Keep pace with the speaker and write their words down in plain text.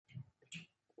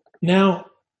Now,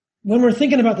 when we're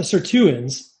thinking about the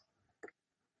Sirtuins,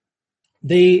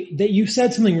 you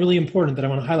said something really important that I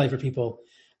want to highlight for people.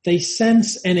 They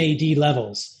sense NAD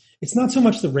levels. It's not so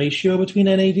much the ratio between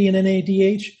NAD and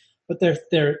NADH, but they're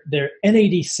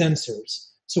NAD sensors.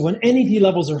 So when NAD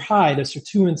levels are high, the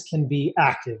Sirtuins can be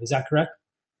active. Is that correct?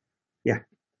 Yeah.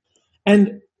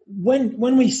 And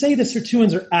when we say the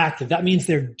Sirtuins are active, that means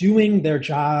they're doing their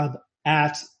job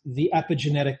at the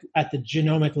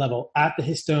genomic level, at the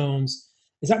histones.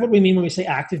 Is that what we mean when we say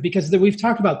active? Because we've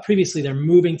talked about previously, they're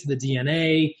moving to the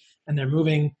DNA and they're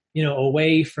moving,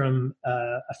 away from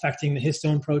affecting the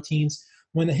histone proteins.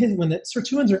 When the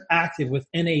Sirtuins are active with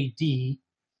NAD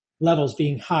levels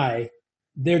being high,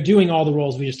 they're doing all the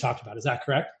roles we just talked about. Is that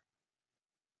correct?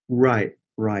 Right.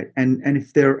 And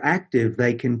if they're active,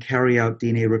 they can carry out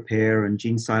DNA repair and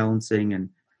gene silencing and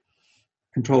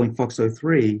controlling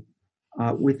FOXO3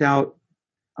 without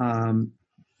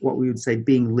what we would say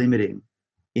being limiting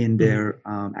in their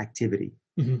activity.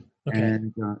 Mm-hmm. Okay.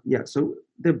 And so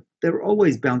they're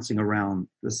always bouncing around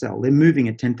the cell. They're moving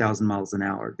at 10,000 miles an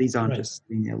hour. These aren't just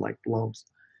like blobs.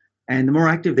 And the more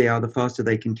active they are, the faster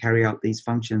they can carry out these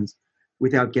functions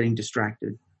without getting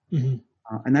distracted. Mm-hmm.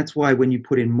 And that's why when you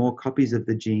put in more copies of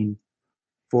the gene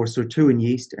for Sirtuin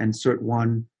yeast and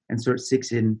Sirt1 and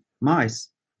Sirt6 in mice,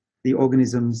 the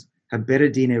organisms have better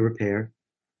DNA repair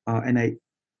and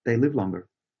they live longer.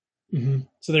 Mm-hmm.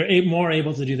 So they're more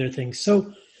able to do their things.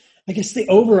 So I guess the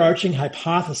overarching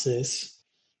hypothesis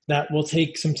that will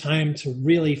take some time to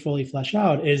really fully flesh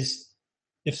out is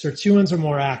if Sirtuins are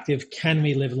more active, can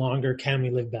we live longer? Can we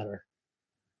live better?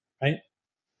 Right?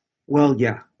 Well,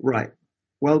 yeah, right.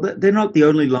 Well, they're not the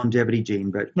only longevity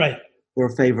gene, but they're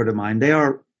a favorite of mine. They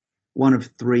are one of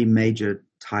three major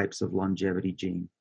types of longevity gene.